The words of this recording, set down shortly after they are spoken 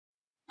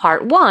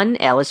Part 1,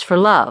 L is for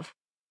love.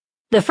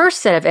 The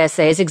first set of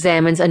essays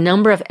examines a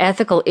number of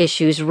ethical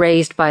issues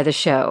raised by the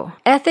show.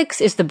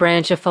 Ethics is the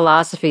branch of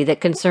philosophy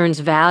that concerns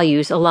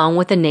values along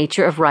with the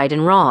nature of right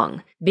and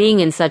wrong. Being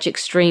in such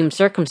extreme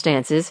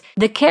circumstances,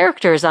 the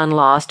characters on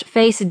Lost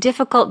face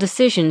difficult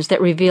decisions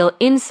that reveal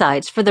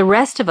insights for the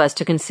rest of us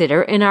to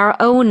consider in our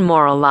own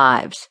moral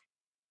lives.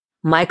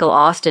 Michael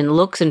Austen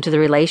looks into the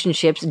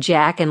relationships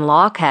Jack and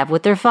Locke have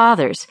with their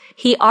fathers.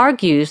 He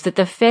argues that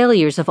the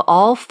failures of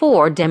all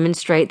four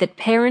demonstrate that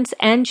parents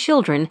and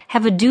children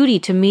have a duty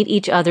to meet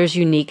each other's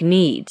unique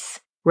needs.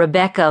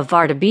 Rebecca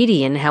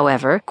Vartabedian,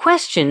 however,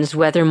 questions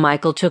whether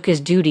Michael took his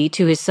duty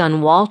to his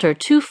son Walter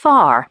too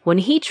far when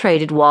he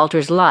traded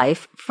Walter's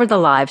life for the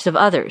lives of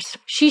others.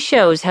 She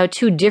shows how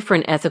two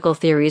different ethical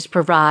theories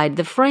provide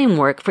the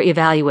framework for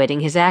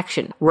evaluating his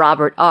action.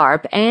 Robert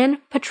Arp and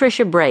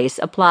Patricia Brace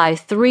apply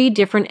three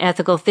different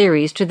ethical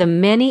theories to the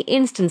many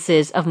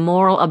instances of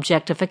moral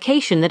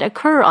objectification that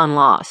occur on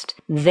Lost.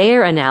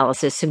 Their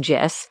analysis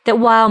suggests that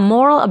while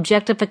moral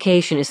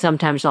objectification is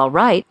sometimes all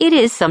right, it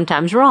is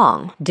sometimes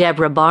wrong.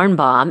 Deborah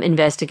Barnbaum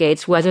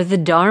investigates whether the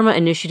Dharma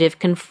Initiative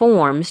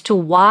conforms to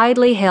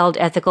widely held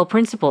ethical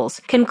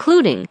principles,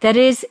 concluding that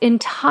it is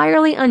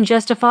entirely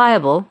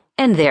unjustifiable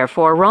and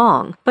therefore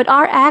wrong. But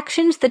are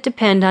actions that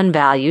depend on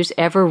values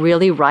ever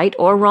really right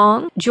or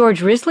wrong?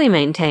 George Risley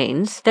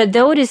maintains that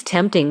though it is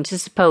tempting to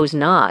suppose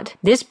not,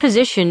 this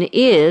position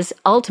is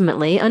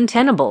ultimately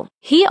untenable.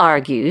 He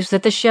argues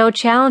that the show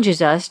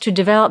challenges us to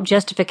develop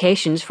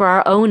justifications for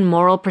our own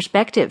moral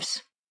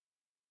perspectives.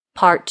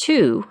 Part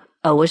 2,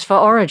 O is for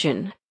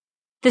origin.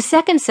 The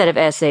second set of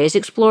essays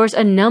explores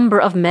a number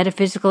of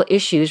metaphysical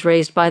issues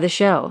raised by the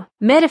show.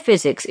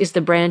 Metaphysics is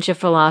the branch of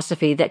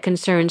philosophy that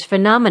concerns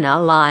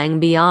phenomena lying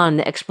beyond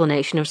the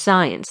explanation of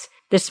science.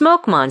 The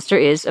smoke monster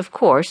is, of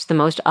course, the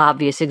most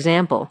obvious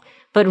example.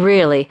 But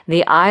really,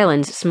 the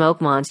island's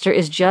smoke monster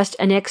is just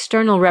an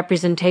external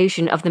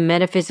representation of the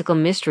metaphysical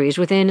mysteries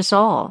within us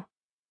all.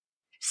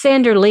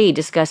 Sander Lee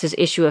discusses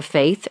issue of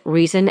faith,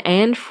 reason,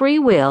 and free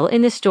will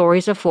in the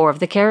stories of four of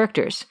the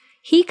characters.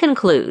 He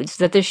concludes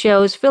that the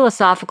show's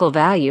philosophical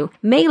value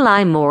may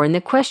lie more in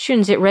the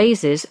questions it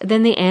raises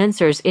than the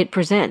answers it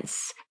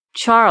presents.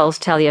 Charles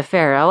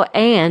Taliaferro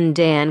and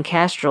Dan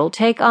Castrol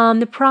take on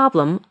the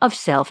problem of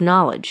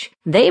self-knowledge.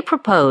 They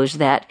propose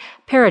that,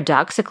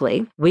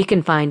 paradoxically, we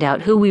can find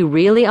out who we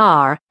really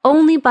are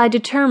only by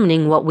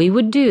determining what we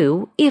would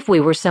do if we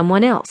were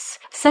someone else,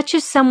 such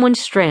as someone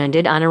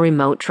stranded on a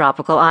remote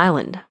tropical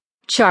island.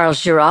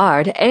 Charles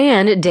Girard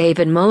and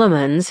David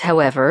Mullimans,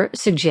 however,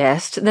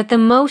 suggest that the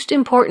most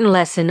important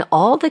lesson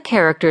all the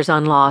characters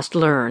on Lost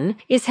learn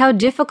is how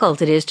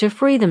difficult it is to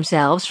free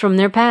themselves from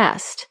their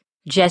past.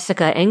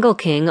 Jessica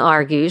Engelking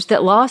argues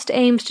that Lost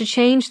aims to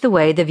change the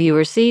way the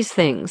viewer sees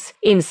things.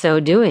 In so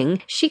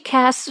doing, she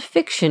casts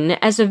fiction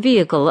as a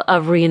vehicle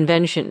of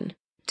reinvention.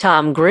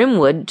 Tom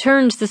Grimwood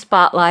turns the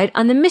spotlight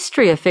on the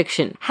mystery of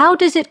fiction. How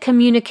does it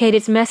communicate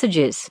its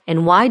messages?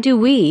 And why do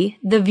we,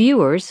 the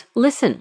viewers, listen?